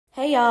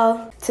Hey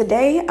y'all!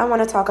 Today I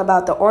want to talk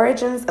about the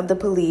origins of the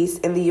police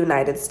in the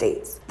United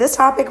States. This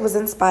topic was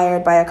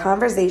inspired by a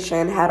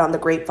conversation had on the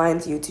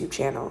Grapevine's YouTube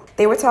channel.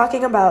 They were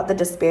talking about the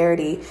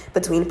disparity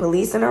between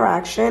police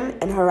interaction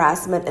and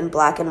harassment in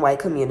Black and white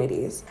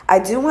communities. I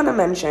do want to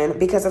mention,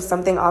 because of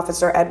something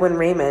Officer Edwin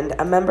Raymond,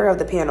 a member of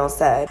the panel,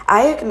 said,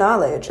 I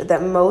acknowledge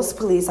that most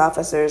police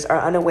officers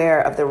are unaware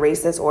of the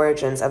racist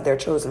origins of their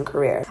chosen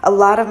career. A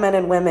lot of men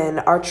and women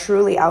are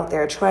truly out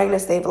there trying to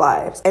save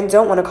lives and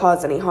don't want to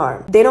cause any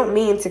harm. They don't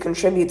mean to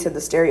contribute to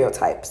the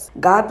stereotypes.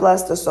 God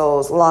bless the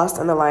souls lost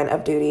in the line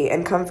of duty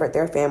and comfort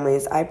their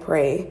families, I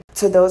pray.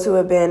 To those who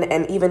have been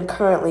and even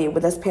currently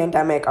with this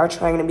pandemic are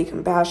trying to be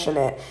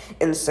compassionate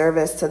in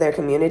service to their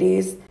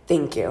communities,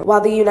 thank you.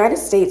 While the United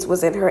States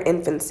was in her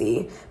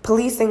infancy,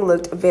 policing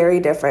looked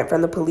very different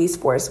from the police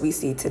force we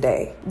see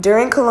today.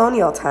 During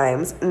colonial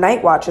times,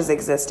 night watches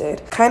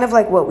existed, kind of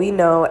like what we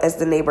know as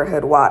the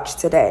neighborhood watch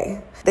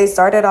today. They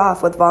started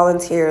off with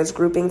volunteers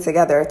grouping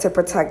together to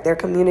protect their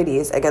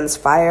communities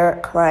against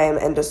fire, crime,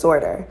 and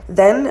disorder.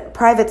 Then,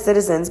 private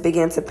citizens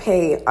began to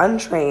pay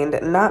untrained,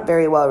 not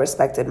very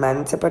well-respected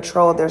men to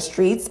patrol their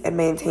streets and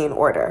maintain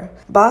order.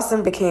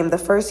 Boston became the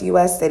first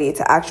U.S. city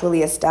to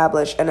actually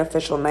establish an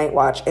official night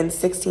watch in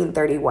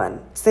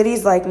 1631.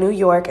 Cities like New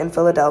York and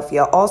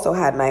Philadelphia also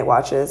had night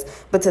watches,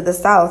 but to the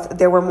south,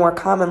 there were more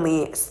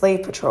commonly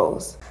slave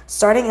patrols.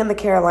 Starting in the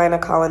Carolina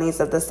colonies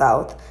of the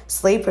South,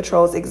 slave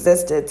patrols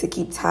existed to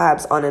keep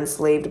tabs on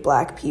enslaved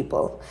Black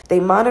people. They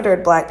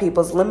monitored Black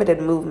people's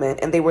limited movement,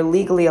 and they were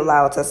legally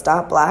allowed to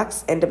stop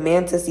Blacks and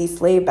demand to see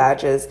slave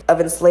badges of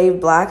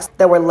enslaved Blacks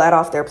that were let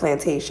off their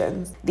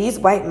plantations. These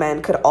white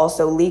men could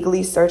also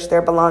legally search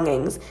their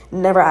belongings,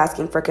 never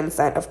asking for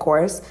consent, of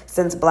course,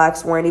 since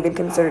Blacks weren't even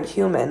considered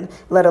human,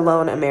 let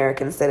alone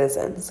American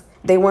citizens.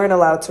 They weren't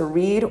allowed to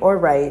read or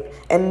write,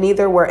 and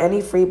neither were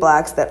any free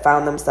Blacks that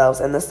found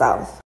themselves in the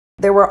South.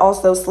 There were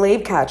also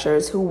slave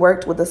catchers who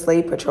worked with the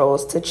slave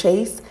patrols to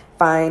chase,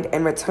 find,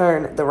 and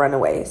return the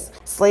runaways.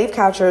 Slave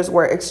catchers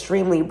were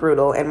extremely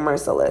brutal and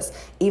merciless,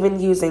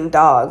 even using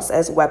dogs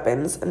as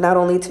weapons, not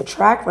only to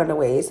track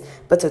runaways,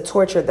 but to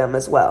torture them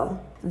as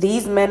well.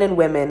 These men and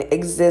women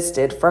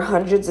existed for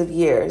hundreds of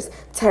years,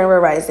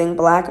 terrorizing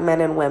Black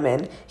men and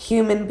women,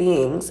 human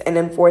beings, and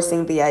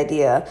enforcing the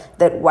idea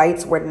that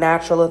whites were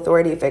natural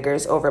authority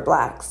figures over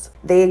Blacks.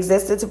 They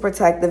existed to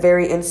protect the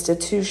very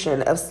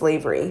institution of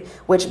slavery,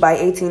 which by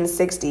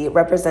 1860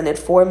 represented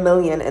 4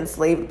 million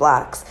enslaved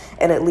Blacks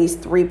and at least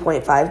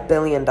 $3.5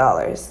 billion.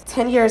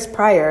 10 years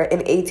prior, in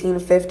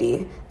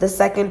 1850, the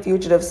Second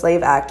Fugitive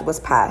Slave Act was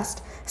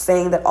passed,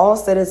 saying that all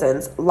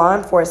citizens, law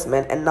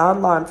enforcement and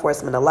non-law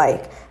enforcement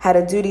alike, had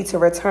a duty to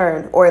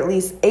return or at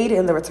least aid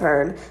in the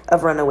return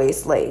of runaway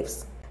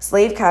slaves.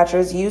 Slave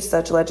catchers used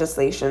such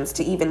legislations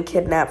to even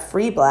kidnap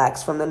free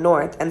Blacks from the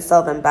North and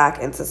sell them back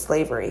into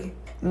slavery.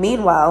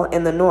 Meanwhile,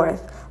 in the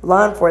North,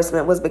 law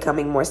enforcement was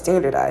becoming more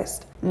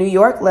standardized. New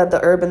York led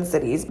the urban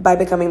cities by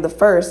becoming the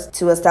first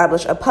to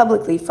establish a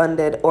publicly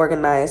funded,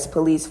 organized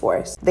police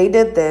force. They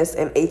did this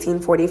in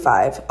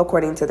 1845,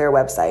 according to their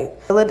website.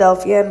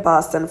 Philadelphia and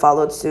Boston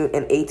followed suit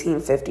in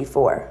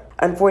 1854.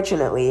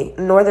 Unfortunately,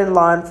 Northern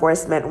law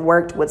enforcement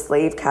worked with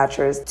slave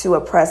catchers to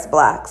oppress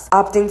Blacks,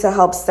 opting to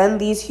help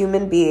send these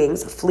human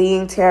beings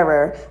fleeing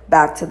terror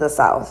back to the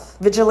South.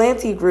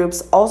 Vigilante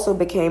groups also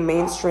became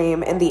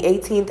mainstream in the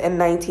 18th and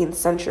 19th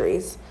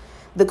centuries.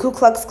 The Ku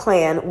Klux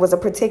Klan was a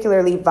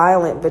particularly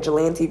violent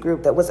vigilante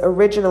group that was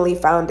originally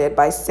founded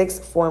by 6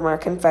 former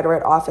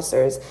Confederate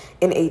officers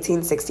in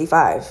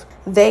 1865.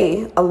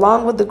 They,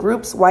 along with the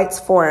groups whites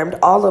formed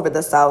all over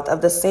the South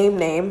of the same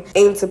name,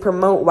 aimed to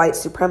promote white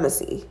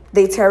supremacy.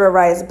 They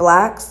terrorized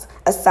Blacks,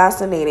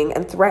 assassinating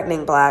and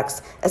threatening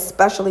Blacks,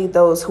 especially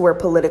those who were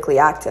politically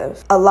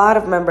active. A lot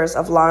of members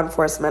of law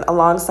enforcement,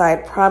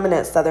 alongside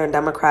prominent Southern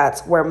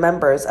Democrats, were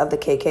members of the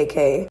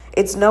KKK.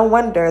 It's no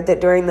wonder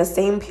that during the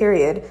same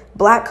period,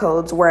 Black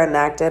codes were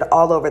enacted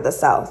all over the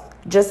South.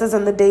 Just as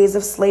in the days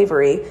of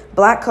slavery,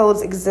 Black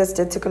codes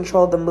existed to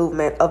control the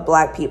movement of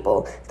Black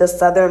people, the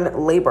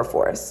Southern labor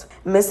force.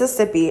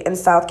 Mississippi and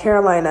South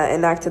Carolina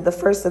enacted the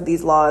first of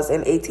these laws in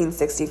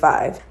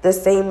 1865, the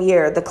same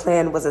year the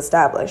Klan was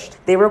established.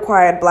 They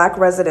required Black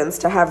residents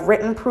to have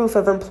written proof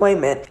of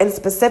employment and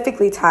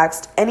specifically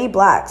taxed any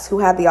Blacks who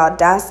had the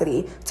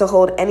audacity to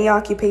hold any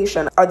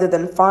occupation other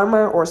than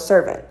farmer or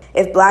servant.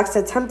 If Blacks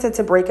attempted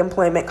to break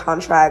employment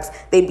contracts,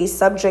 they'd be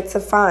subject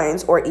to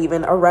fines or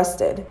even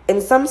arrested.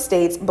 In some states,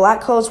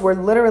 Black codes were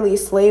literally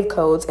slave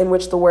codes in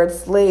which the word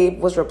slave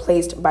was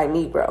replaced by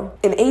Negro.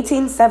 In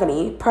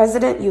 1870,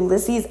 President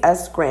Ulysses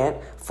S. Grant,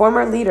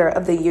 former leader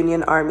of the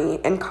Union Army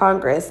and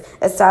Congress,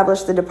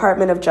 established the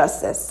Department of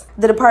Justice.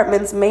 The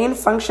department's main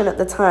function at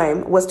the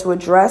time was to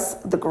address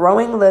the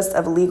growing list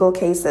of legal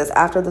cases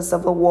after the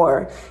Civil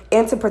War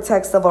and to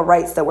protect civil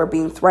rights that were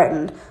being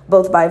threatened,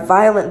 both by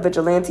violent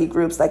vigilante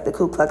groups like the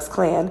Ku Klux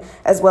Klan,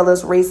 as well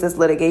as racist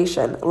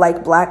litigation,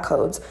 like Black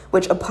codes,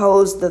 which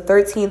opposed the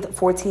 13th,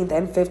 14th,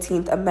 and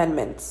 15th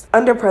Amendments.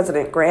 Under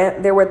President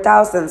Grant, there were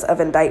thousands of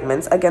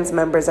indictments against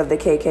members of the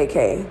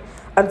KKK.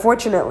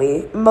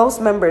 Unfortunately,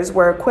 most members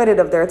were acquitted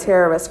of their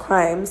terrorist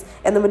crimes,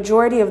 and the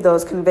majority of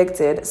those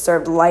convicted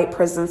served light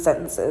prison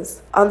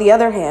sentences. On the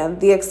other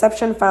hand, the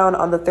exception found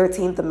on the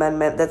 13th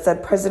Amendment that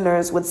said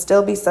prisoners would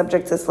still be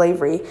subject to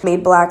slavery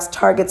made blacks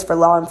targets for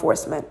law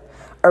enforcement.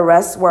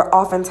 Arrests were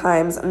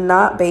oftentimes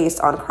not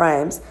based on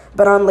crimes,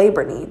 but on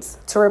labor needs.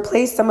 To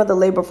replace some of the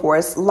labor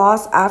force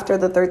lost after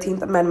the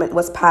 13th Amendment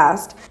was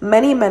passed,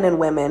 many men and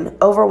women,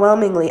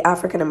 overwhelmingly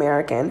African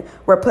American,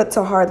 were put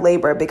to hard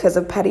labor because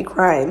of petty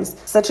crimes,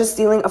 such as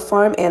stealing a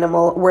farm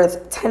animal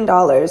worth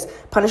 $10,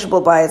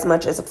 punishable by as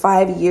much as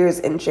 5 years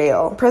in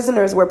jail.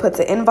 Prisoners were put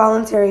to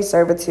involuntary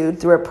servitude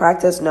through a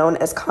practice known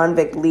as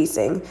convict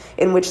leasing,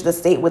 in which the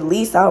state would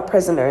lease out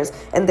prisoners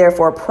and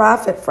therefore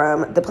profit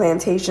from the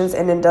plantations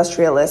and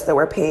industrialists that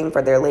were paying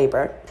for their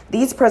labor.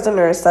 These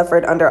prisoners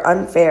suffered under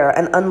unfair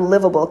and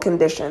unlivable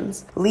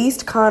conditions.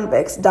 Leased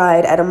convicts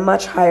died at a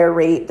much higher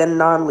rate than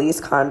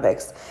non-leased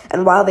convicts,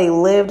 and while they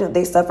lived,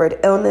 they suffered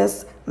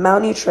illness,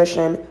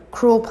 malnutrition,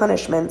 cruel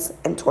punishments,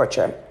 and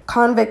torture.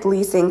 Convict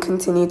leasing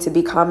continued to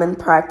be common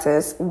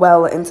practice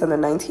well into the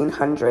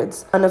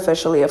 1900s.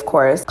 Unofficially, of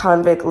course,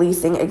 convict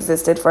leasing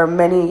existed for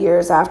many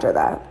years after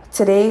that.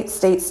 Today,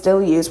 states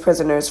still use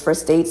prisoners for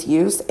states'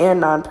 use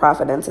and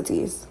nonprofit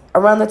entities.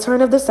 Around the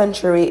turn of the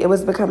century, it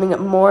was becoming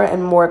more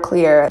and more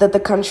clear that the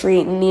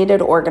country needed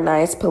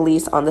organized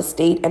police on the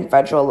state and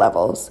federal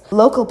levels.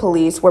 Local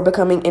police were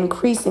becoming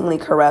increasingly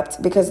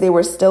corrupt because they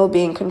were still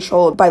being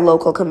controlled by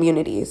local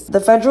communities.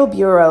 The Federal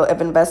Bureau of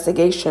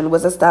Investigation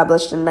was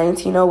established in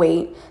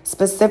 1908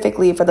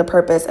 specifically for the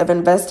purpose of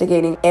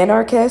investigating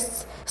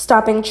anarchists,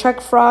 stopping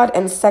check fraud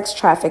and sex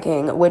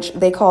trafficking, which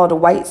they called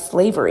white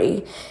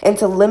slavery, and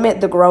to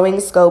limit the growing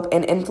scope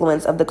and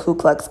influence of the Ku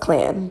Klux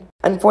Klan.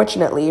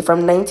 Unfortunately,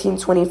 from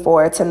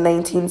 1924 to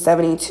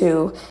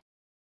 1972,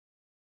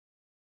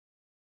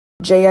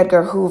 J.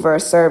 Edgar Hoover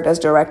served as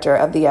director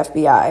of the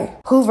FBI.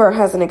 Hoover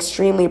has an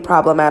extremely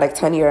problematic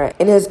tenure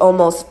in his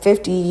almost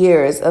 50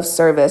 years of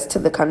service to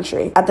the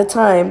country. At the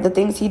time, the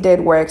things he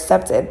did were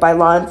accepted by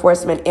law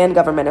enforcement and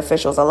government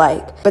officials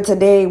alike. But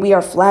today, we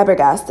are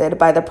flabbergasted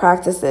by the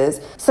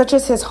practices such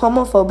as his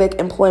homophobic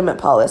employment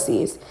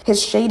policies,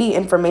 his shady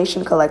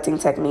information collecting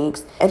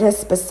techniques, and his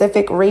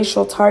specific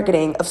racial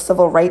targeting of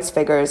civil rights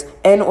figures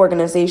and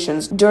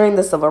organizations during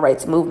the civil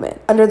rights movement.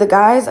 Under the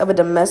guise of a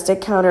domestic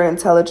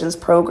counterintelligence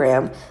program,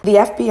 the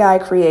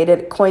FBI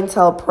created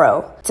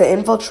COINTELPRO to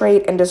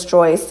infiltrate and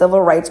destroy civil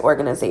rights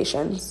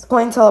organizations.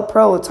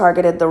 COINTELPRO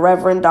targeted the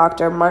Reverend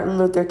Dr. Martin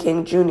Luther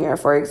King Jr.,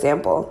 for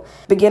example,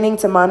 beginning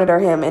to monitor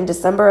him in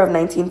December of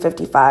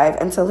 1955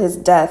 until his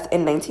death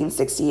in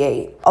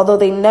 1968. Although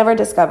they never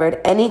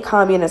discovered any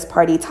Communist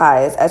Party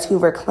ties, as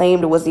Hoover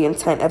claimed was the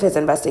intent of his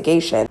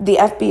investigation, the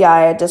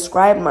FBI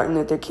described Martin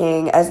Luther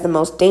King as the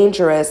most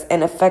dangerous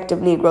and effective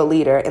Negro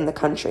leader in the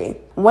country.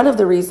 One of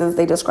the reasons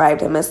they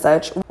described him as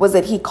such was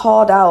that he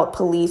called out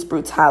police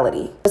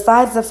brutality.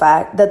 Besides the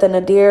fact that the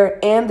Nadir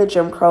and the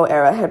Jim Crow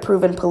era had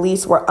proven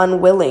police were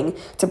unwilling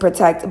to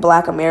protect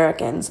Black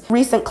Americans,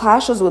 recent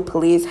clashes with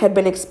police had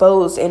been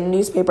exposed in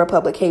newspaper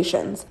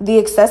publications. The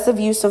excessive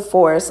use of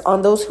force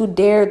on those who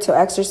dared to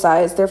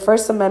exercise their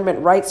First Amendment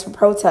rights to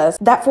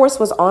protest, that force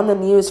was on the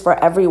news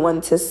for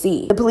everyone to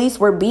see. The police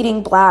were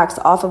beating blacks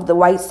off of the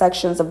white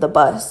sections of the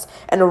bus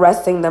and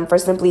arresting them for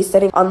simply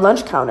sitting on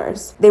lunch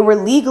counters. They were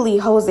legally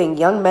hosing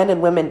young men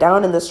and women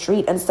down in the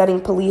street and setting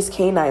police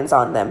canines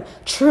on them,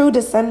 true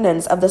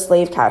descendants of the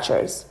slave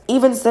catchers.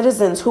 Even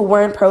citizens who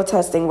weren't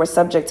protesting were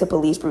subject to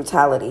police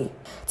brutality.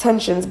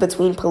 Tensions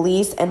between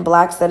police and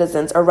Black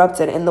citizens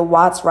erupted in the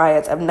Watts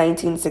riots of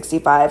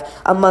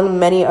 1965, among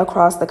many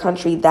across the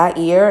country that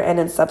year and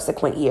in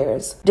subsequent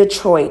years.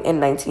 Detroit in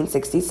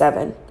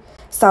 1967.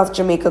 South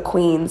Jamaica,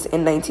 Queens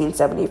in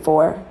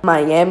 1974,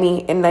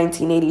 Miami in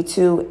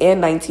 1982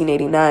 and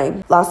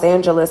 1989, Los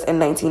Angeles in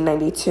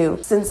 1992,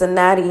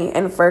 Cincinnati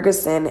and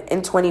Ferguson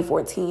in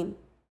 2014.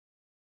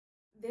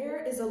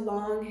 There is a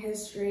long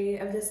history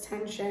of this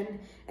tension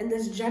and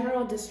this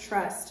general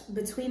distrust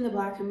between the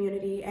Black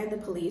community and the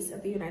police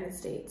of the United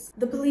States.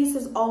 The police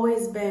has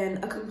always been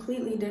a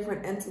completely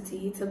different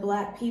entity to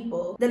Black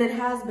people than it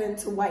has been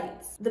to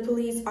whites. The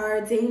police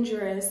are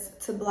dangerous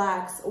to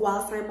Blacks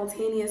while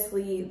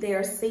simultaneously they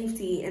are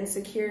safety and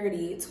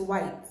security to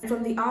whites.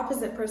 From the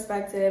opposite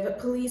perspective,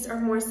 police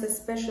are more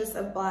suspicious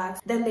of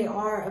Blacks than they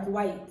are of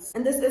whites.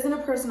 And this isn't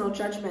a personal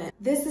judgment.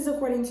 This is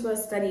according to a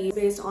study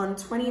based on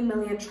 20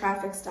 million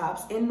traffic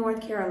stops in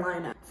North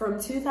Carolina from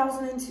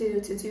 2002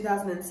 to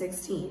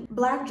 2016.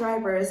 Black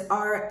drivers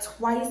are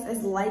twice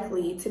as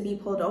likely to be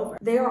pulled over.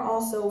 They are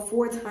also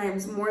 4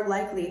 times more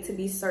likely to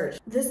be searched.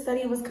 This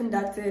study was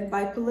conducted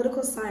by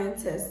political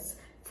scientists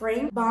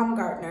Frank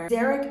Baumgartner,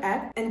 Derek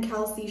Epp, and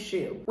Kelsey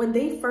Shue. When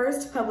they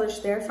first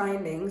published their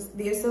findings,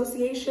 the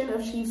Association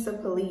of Chiefs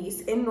of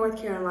Police in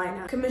North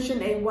Carolina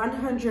commissioned a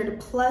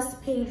 100-plus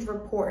page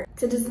report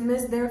to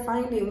dismiss their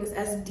findings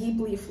as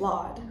deeply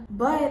flawed.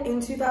 But in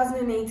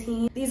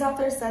 2018, these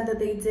authors said that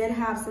they did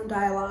have some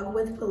dialogue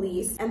with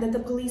police and that the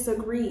police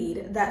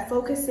agreed that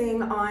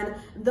focusing on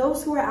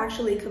those who are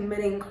actually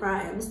committing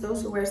crimes,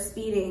 those who are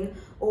speeding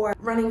or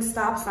running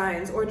stop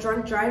signs or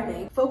drunk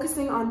driving,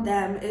 focusing on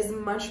them is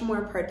much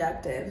more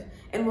productive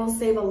and will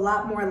save a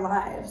lot more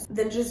lives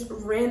than just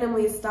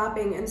randomly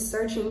stopping and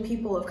searching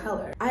people of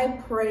color.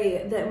 I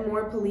pray that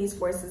more police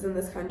forces in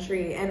this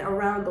country and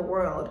around the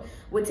world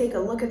would take a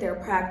look at their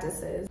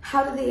practices.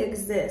 How do they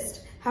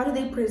exist? How do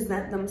they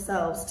present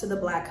themselves to the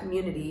Black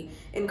community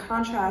in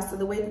contrast to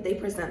the way that they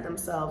present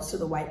themselves to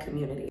the white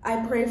community?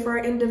 I pray for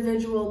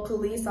individual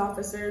police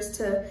officers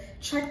to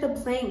check the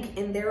plank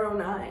in their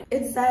own eye.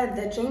 It said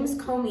that James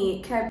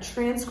Comey kept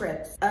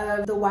transcripts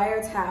of the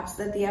wiretaps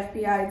that the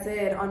FBI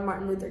did on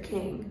Martin Luther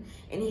King,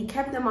 and he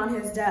kept them on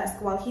his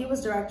desk while he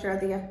was director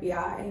of the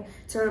FBI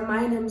to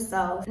remind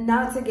himself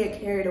not to get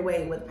carried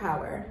away with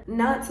power,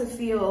 not to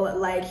feel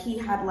like he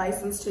had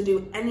license to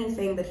do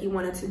anything that he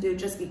wanted to do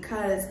just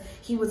because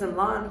he was in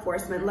law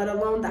enforcement, let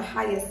alone the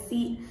highest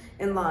seat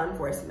in law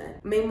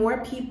enforcement. May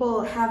more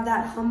people have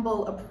that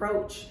humble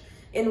approach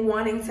in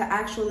wanting to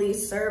actually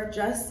serve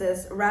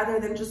justice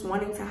rather than just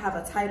wanting to have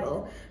a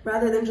title,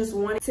 rather than just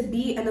wanting to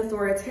be an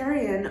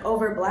authoritarian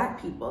over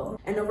Black people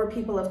and over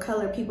people of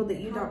color, people that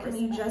you don't respect. How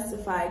can you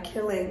justify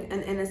killing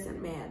an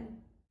innocent man?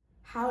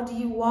 How do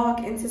you walk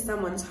into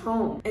someone's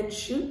home and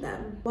shoot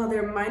them while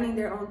they're minding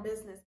their own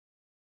business?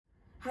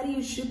 How do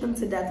you shoot them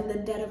to death in the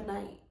dead of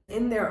night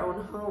in their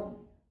own home?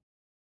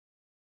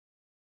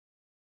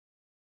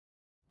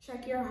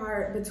 Check your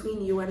heart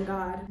between you and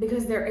God,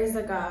 because there is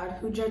a God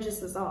who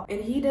judges us all. And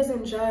he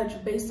doesn't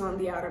judge based on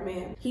the outer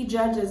man. He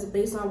judges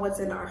based on what's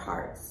in our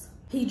hearts.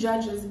 He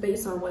judges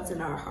based on what's in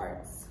our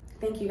hearts.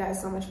 Thank you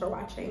guys so much for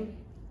watching.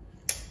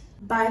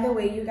 By the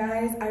way, you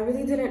guys, I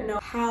really didn't know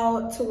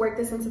how to work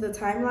this into the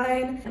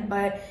timeline,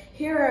 but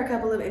here are a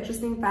couple of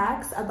interesting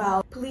facts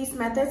about police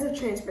methods of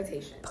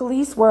transportation.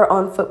 Police were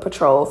on foot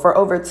patrol for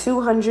over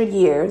 200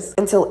 years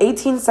until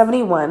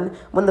 1871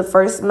 when the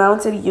first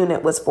mounted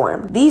unit was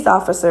formed. These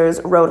officers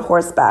rode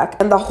horseback,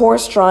 and the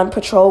horse-drawn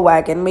patrol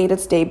wagon made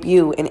its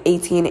debut in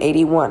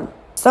 1881.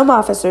 Some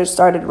officers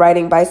started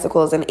riding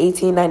bicycles in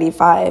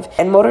 1895,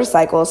 and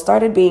motorcycles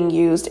started being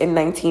used in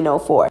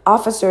 1904.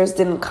 Officers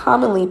didn't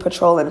commonly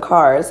patrol in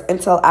cars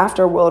until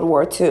after World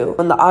War II,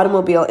 when the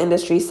automobile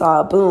industry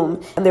saw a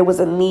boom and there was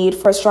a need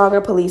for a stronger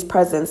police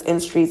presence in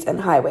streets and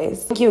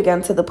highways. Thank you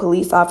again to the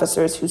police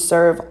officers who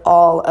serve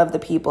all of the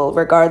people,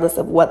 regardless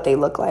of what they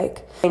look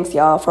like. Thanks,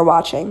 y'all, for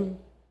watching.